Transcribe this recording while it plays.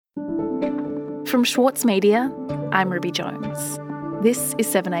From Schwartz Media, I'm Ruby Jones. This is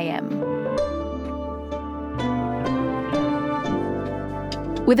 7am.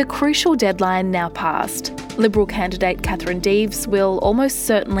 With a crucial deadline now passed, Liberal candidate Katherine Deves will almost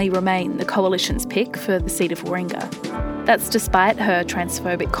certainly remain the Coalition's pick for the seat of Warringah. That's despite her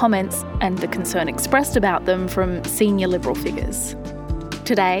transphobic comments and the concern expressed about them from senior Liberal figures.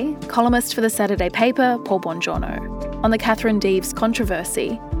 Today, columnist for the Saturday paper, Paul Bongiorno, on the Katherine Deves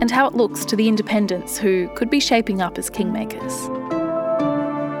controversy and how it looks to the independents who could be shaping up as kingmakers.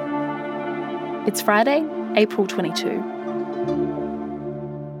 It's Friday, April 22.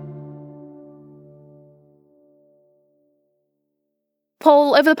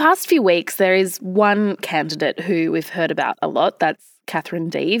 Paul, over the past few weeks, there is one candidate who we've heard about a lot. That's Katherine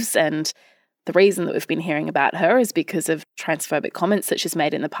Deves, and the reason that we've been hearing about her is because of transphobic comments that she's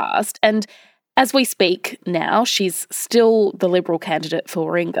made in the past. And as we speak now, she's still the Liberal candidate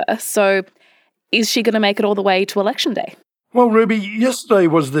for Warringah. So is she going to make it all the way to election day? Well, Ruby, yesterday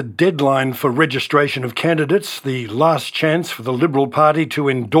was the deadline for registration of candidates, the last chance for the Liberal Party to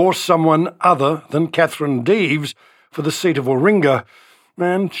endorse someone other than Katherine Deves for the seat of Warringah,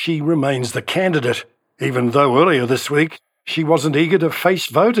 and she remains the candidate, even though earlier this week she wasn't eager to face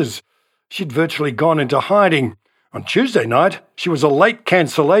voters. She'd virtually gone into hiding. On Tuesday night, she was a late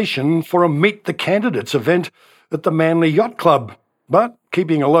cancellation for a Meet the Candidates event at the Manly Yacht Club, but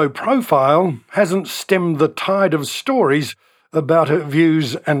keeping a low profile hasn't stemmed the tide of stories about her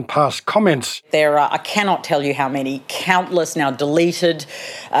views and past comments. There are, I cannot tell you how many, countless now deleted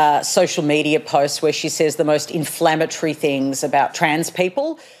social media posts where she says the most inflammatory things about trans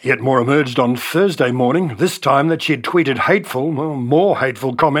people. Yet more emerged on Thursday morning, this time that she had tweeted more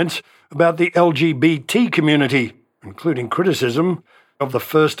hateful comments about the LGBT community, including criticism of the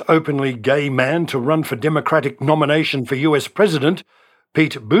first openly gay man to run for Democratic nomination for US President,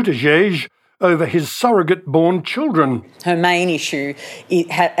 Pete Buttigieg, over his surrogate-born children. Her main issue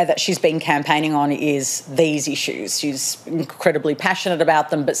that she's been campaigning on is these issues. She's incredibly passionate about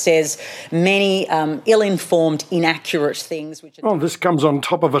them, but says many ill-informed, inaccurate things. This comes on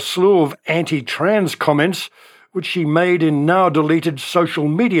top of a slew of anti-trans comments, which she made in now-deleted social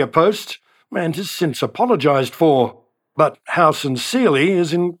media posts and has since apologised for. But how sincerely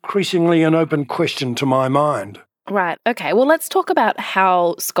is increasingly an open question to my mind. Right, okay. Well, let's talk about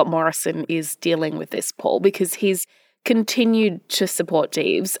how Scott Morrison is dealing with this, Paul, because he's continued to support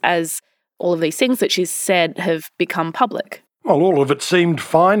Deves as all of these things that she's said have become public. Well, all of it seemed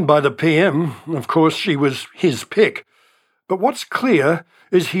fine by the PM. Of course, she was his pick. But what's clear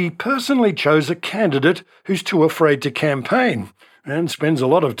is he personally chose a candidate who's too afraid to campaign and spends a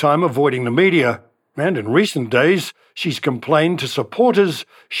lot of time avoiding the media. And in recent days, she's complained to supporters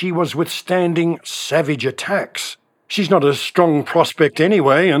she was withstanding savage attacks. She's not a strong prospect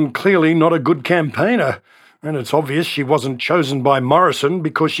anyway, and clearly not a good campaigner. And it's obvious she wasn't chosen by Morrison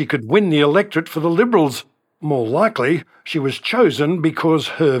because she could win the electorate for the Liberals. More likely, she was chosen because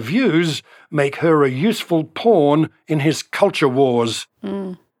her views make her a useful pawn in his culture wars.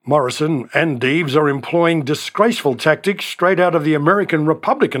 Morrison and Deves are employing disgraceful tactics straight out of the American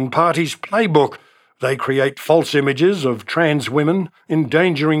Republican Party's playbook. They create false images of trans women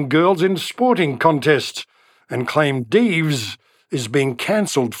endangering girls in sporting contests and claim Deves is being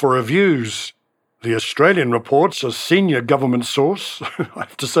cancelled for her views. The Australian reports, a senior government source, I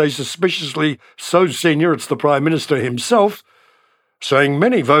have to say suspiciously so senior it's the Prime Minister himself, saying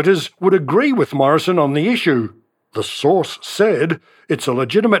many voters would agree with Morrison on the issue. The source said it's a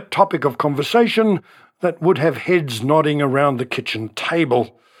legitimate topic of conversation that would have heads nodding around the kitchen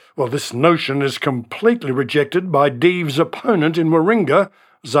table. Well, this notion is completely rejected by Deves' opponent in Warringah,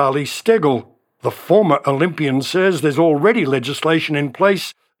 Zali Steggall. The former Olympian says there's already legislation in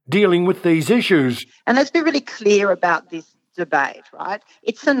place dealing with these issues. And let's be really clear about this debate, right?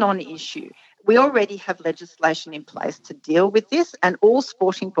 It's a non-issue. We already have legislation in place to deal with this, and all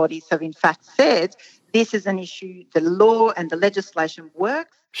sporting bodies have in fact said this is an issue, the law and the legislation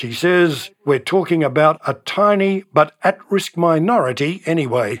works. She says we're talking about a tiny but at-risk minority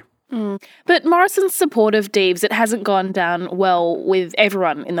anyway. But Morrison's support of Deves, it hasn't gone down well with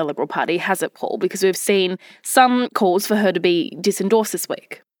everyone in the Liberal Party, has it, Paul? Because we've seen some calls for her to be disendorsed this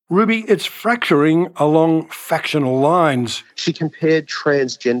week. Ruby, it's fracturing along factional lines. She compared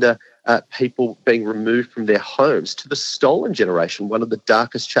transgender people being removed from their homes to the stolen generation, one of the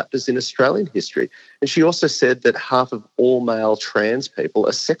darkest chapters in Australian history. And she also said that half of all male trans people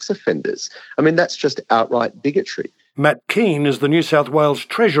are sex offenders. I mean, that's just outright bigotry. Matt Keane is the New South Wales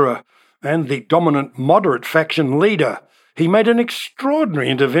Treasurer and the dominant moderate faction leader. He made an extraordinary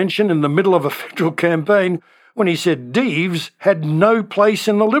intervention in the middle of a federal campaign when he said Deves had no place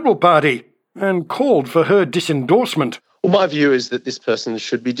in the Liberal Party and called for her disendorsement. Well, my view is that this person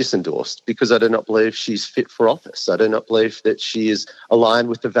should be disendorsed because I do not believe she's fit for office. I do not believe that she is aligned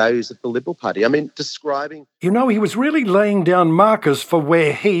with the values of the Liberal Party. I mean, describing... You know, he was really laying down markers for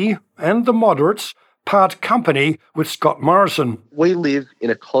where he and the moderates part company with Scott Morrison. We live in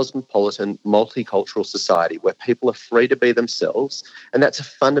a cosmopolitan, multicultural society where people are free to be themselves, and that's a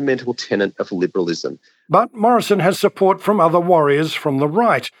fundamental tenet of liberalism. But Morrison has support from other warriors from the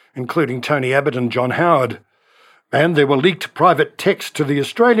right, including Tony Abbott and John Howard. And there were leaked private texts to The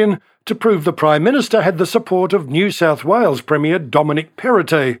Australian to prove the Prime Minister had the support of New South Wales Premier Dominic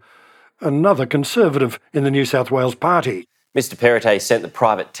Perrottet, another Conservative in the New South Wales Party. Mr Perrottet sent the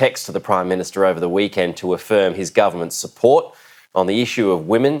private text to the Prime Minister over the weekend to affirm his government's support on the issue of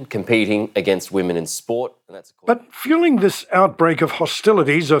women competing against women in sport. But fueling this outbreak of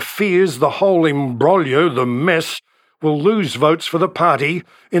hostilities are fears the whole imbroglio, the mess, will lose votes for the party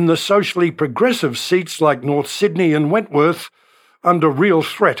in the socially progressive seats like North Sydney and Wentworth, under real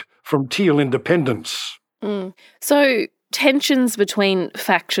threat from Teal independents. So tensions between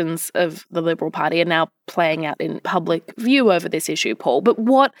factions of the Liberal Party are now playing out in public view over this issue, Paul. But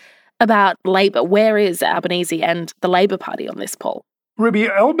what about Labor? Where is Albanese and the Labor Party on this, Paul? Ruby,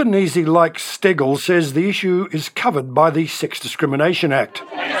 Albanese, like Steggall, says the issue is covered by the Sex Discrimination Act.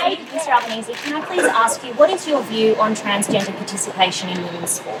 Hey, Mr Albanese, can I please ask you, what is your view on transgender participation in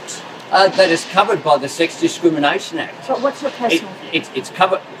women's sport? That is covered by the Sex Discrimination Act. But what's your personal view? It's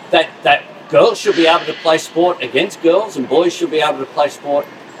covered that girls should be able to play sport against girls and boys should be able to play sport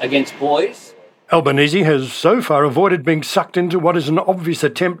against boys. Albanese has so far avoided being sucked into what is an obvious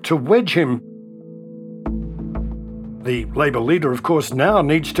attempt to wedge him. The Labor leader, of course, now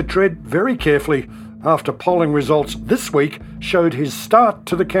needs to tread very carefully after polling results this week showed his start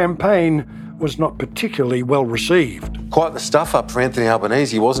to the campaign was not particularly well received. Quite the stuff-up for Anthony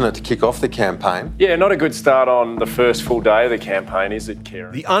Albanese, wasn't it, to kick off the campaign? Yeah, not a good start on the first full day of the campaign, is it,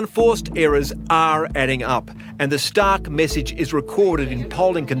 Kieran? The unforced errors are adding up, and the stark message is recorded in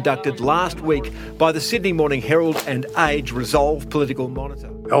polling conducted last week by the Sydney Morning Herald and Age Resolve Political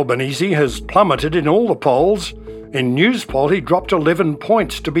Monitor. Albanese has plummeted in all the polls. In Newspoll, he dropped 11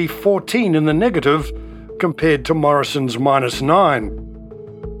 points to be 14 in the negative, compared to Morrison's -9.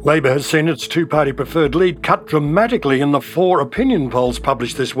 Labor has seen its two-party preferred lead cut dramatically in the 4 opinion polls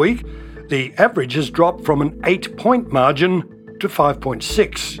published this week. The average has dropped from an 8-point margin to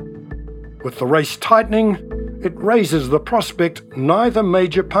 5.6. With the race tightening, it raises the prospect neither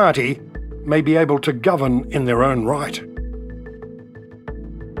major party may be able to govern in their own right.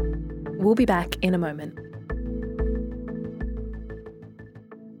 We'll be back in a moment.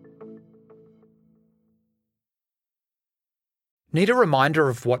 Need a reminder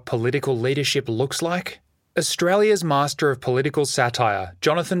of what political leadership looks like? Australia's master of political satire,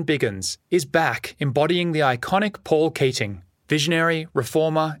 Jonathan Biggins, is back embodying the iconic Paul Keating, visionary,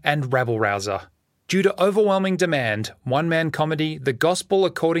 reformer and rabble-rouser. Due to overwhelming demand, one-man comedy The Gospel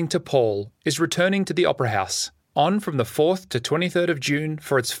According to Paul is returning to the Opera House, on from the 4th to 23rd of June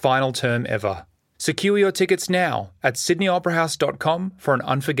for its final term ever. Secure your tickets now at sydneyoperahouse.com for an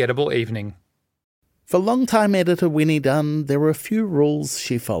unforgettable evening. For longtime editor Winnie Dunn, there were a few rules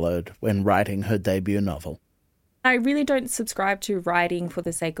she followed when writing her debut novel. I really don't subscribe to writing for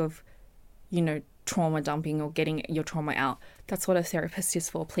the sake of, trauma dumping or getting your trauma out. That's what a therapist is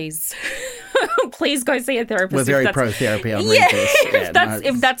for, please. Please go see a therapist. We're very pro-therapy on Read This.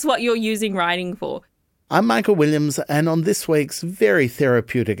 If that's what you're using writing for. I'm Michael Williams, and on this week's very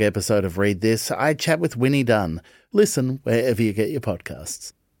therapeutic episode of Read This, I chat with Winnie Dunn. Listen wherever you get your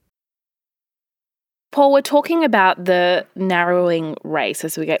podcasts. Paul, we're talking about the narrowing race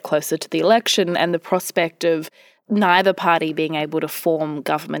as we get closer to the election and the prospect of neither party being able to form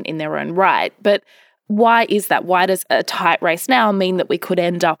government in their own right. But why is that? Why does a tight race now mean that we could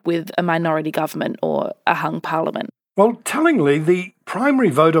end up with a minority government or a hung parliament? Well, tellingly, the primary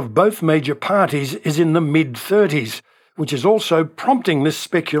vote of both major parties is in the mid-30s, which is also prompting this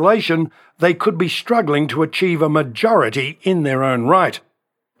speculation they could be struggling to achieve a majority in their own right.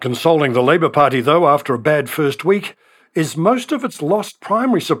 Consoling the Labor Party, though, after a bad first week, is most of its lost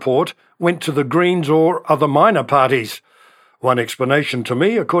primary support went to the Greens or other minor parties. One explanation to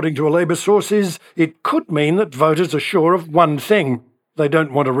me, according to a Labor source, is it could mean that voters are sure of one thing: they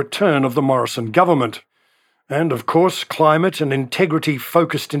don't want a return of the Morrison government. And, of course, climate and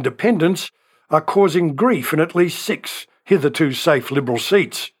integrity-focused independents are causing grief in at least 6 hitherto safe Liberal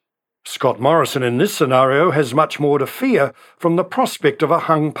seats. Scott Morrison in this scenario has much more to fear from the prospect of a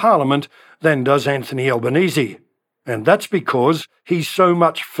hung parliament than does Anthony Albanese. And that's because he's so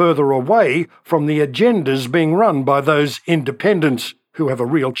much further away from the agendas being run by those independents who have a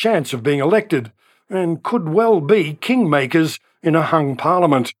real chance of being elected and could well be kingmakers in a hung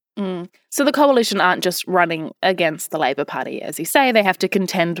parliament. So the coalition aren't just running against the Labor Party, as you say. They have to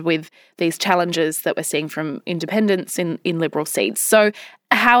contend with these challenges that we're seeing from independents in Liberal seats. So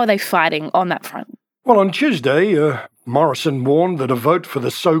how are they fighting on that front? Well, on Tuesday, Morrison warned that a vote for the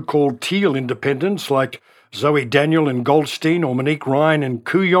so-called teal independents like Zoe Daniel in Goldstein or Monique Ryan in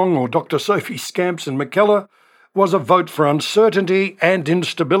Kooyong or Dr Sophie Scamps in Mackellar was a vote for uncertainty and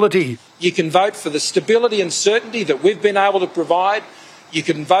instability. You can vote for the stability and certainty that we've been able to provide. You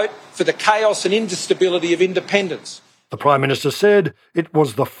can vote for the chaos and instability of independence. The Prime Minister said it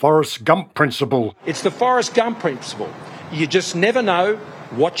was the Forrest Gump principle. It's the Forrest Gump principle. You just never know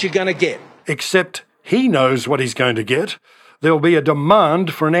what you're going to get. Except he knows what he's going to get. There'll be a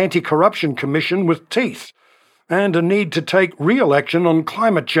demand for an anti-corruption commission with teeth and a need to take real action on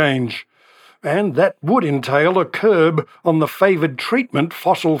climate change. And that would entail a curb on the favoured treatment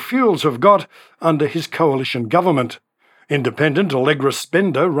fossil fuels have got under his coalition government. Independent Allegra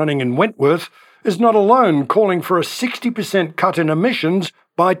Spender, running in Wentworth, is not alone calling for a 60% cut in emissions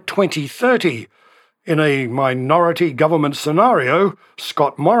by 2030. In a minority government scenario,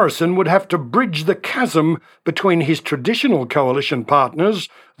 Scott Morrison would have to bridge the chasm between his traditional coalition partners,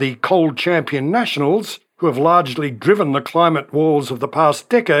 the cold champion Nationals, who have largely driven the climate wars of the past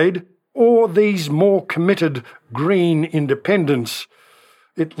decade, or these more committed Green independents.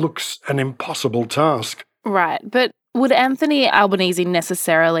 It looks an impossible task. Right, but would Anthony Albanese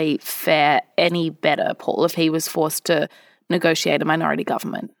necessarily fare any better, Paul, if he was forced to negotiate a minority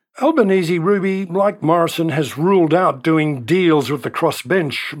government? Albanese, Ruby, like Morrison, has ruled out doing deals with the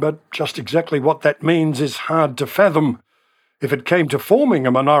crossbench, but just exactly what that means is hard to fathom. If it came to forming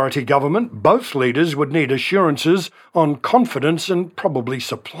a minority government, both leaders would need assurances on confidence and probably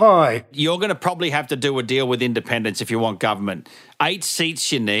supply. You're going to probably have to do a deal with independents if you want government. 8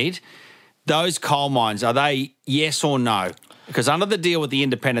 seats you need. Those coal mines, are they yes or no? Because under the deal with the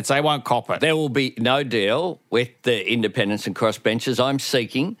independents, they won't cop it. There will be no deal with the independents and crossbenchers. I'm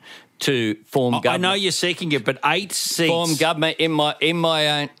seeking to form government. I know you're seeking it, but 8 seats. Form government in my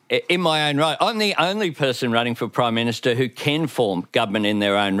own right. I'm the only person running for Prime Minister who can form government in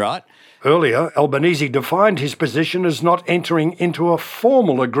their own right. Earlier, Albanese defined his position as not entering into a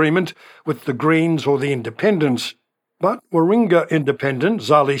formal agreement with the Greens or the Independents. But Warringah Independent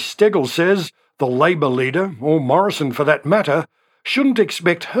Zali Steggall says the Labor leader, or Morrison for that matter, shouldn't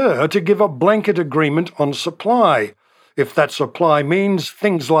expect her to give a blanket agreement on supply, if that supply means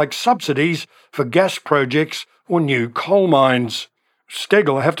things like subsidies for gas projects or new coal mines.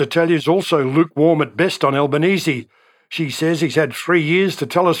 Steggall, I have to tell you, is also lukewarm at best on Albanese. She says he's had 3 years to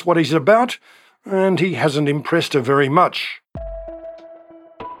tell us what he's about, and he hasn't impressed her very much.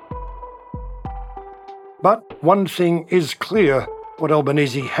 But one thing is clear. What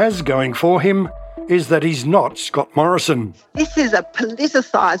Albanese has going for him is that he's not Scott Morrison. This is a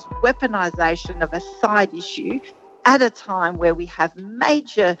politicised weaponisation of a side issue at a time where we have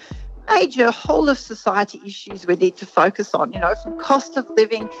major whole of society issues we need to focus on, from cost of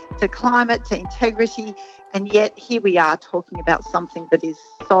living to climate to integrity. And yet here we are talking about something that is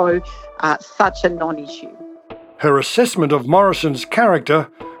such a non-issue. Her assessment of Morrison's character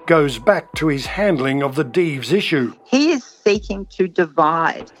goes back to his handling of the Deves issue. He is seeking to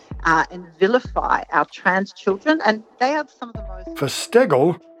divide and vilify our trans children, and they are some of the most... For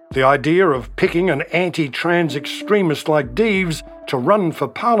Steggall, the idea of picking an anti-trans extremist like Deves to run for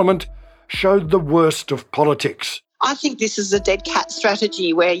Parliament showed the worst of politics. I think this is a dead cat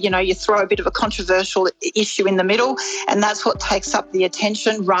strategy where, you throw a bit of a controversial issue in the middle and that's what takes up the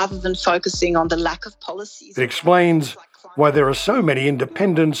attention rather than focusing on the lack of policies. It explains why there are so many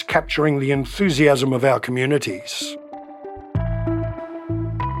independents capturing the enthusiasm of our communities.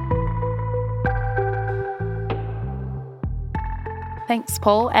 Thanks,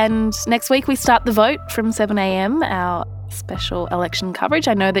 Paul. And next week we start the vote from 7 a.m, our special election coverage.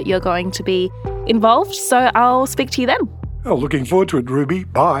 I know that you're going to be involved, so I'll speak to you then. Oh, looking forward to it, Ruby.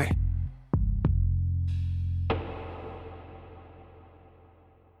 Bye.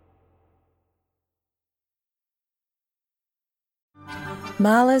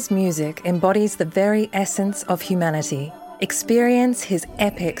 Mahler's music embodies the very essence of humanity. Experience his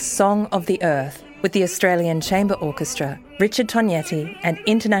epic Song of the Earth with the Australian Chamber Orchestra, Richard Tognetti, and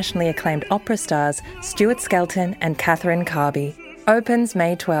internationally acclaimed opera stars Stuart Skelton and Catherine Carby. Opens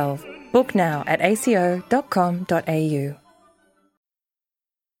May 12. Book now at aco.com.au.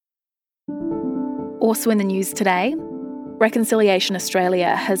 Also in the news today, Reconciliation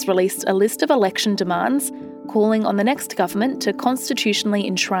Australia has released a list of election demands calling on the next government to constitutionally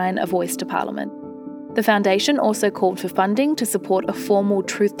enshrine a voice to Parliament. The foundation also called for funding to support a formal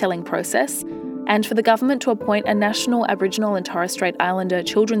truth-telling process and for the government to appoint a national Aboriginal and Torres Strait Islander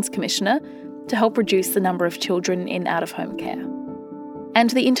Children's Commissioner to help reduce the number of children in out-of-home care. And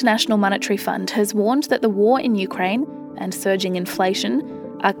the International Monetary Fund has warned that the war in Ukraine and surging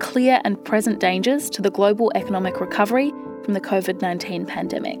inflation are clear and present dangers to the global economic recovery from the COVID-19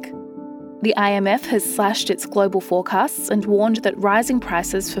 pandemic. The IMF has slashed its global forecasts and warned that rising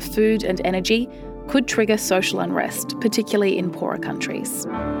prices for food and energy could trigger social unrest, particularly in poorer countries.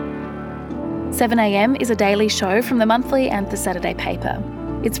 7am is a daily show from The Monthly and The Saturday Paper.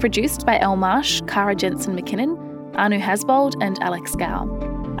 It's produced by Elle Marsh, Cara Jensen-McKinnon, Anu Hasbold and Alex Gow.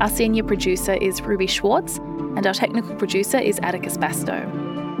 Our senior producer is Ruby Schwartz and our technical producer is Atticus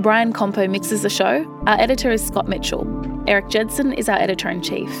Bastow. Brian Compo mixes the show. Our editor is Scott Mitchell. Eric Jedson is our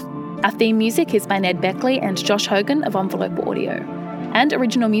editor-in-chief. Our theme music is by Ned Beckley and Josh Hogan of Envelope Audio. And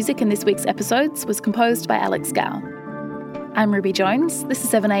original music in this week's episodes was composed by Alex Gow. I'm Ruby Jones. This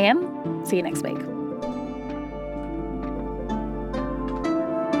is 7am. See you next week.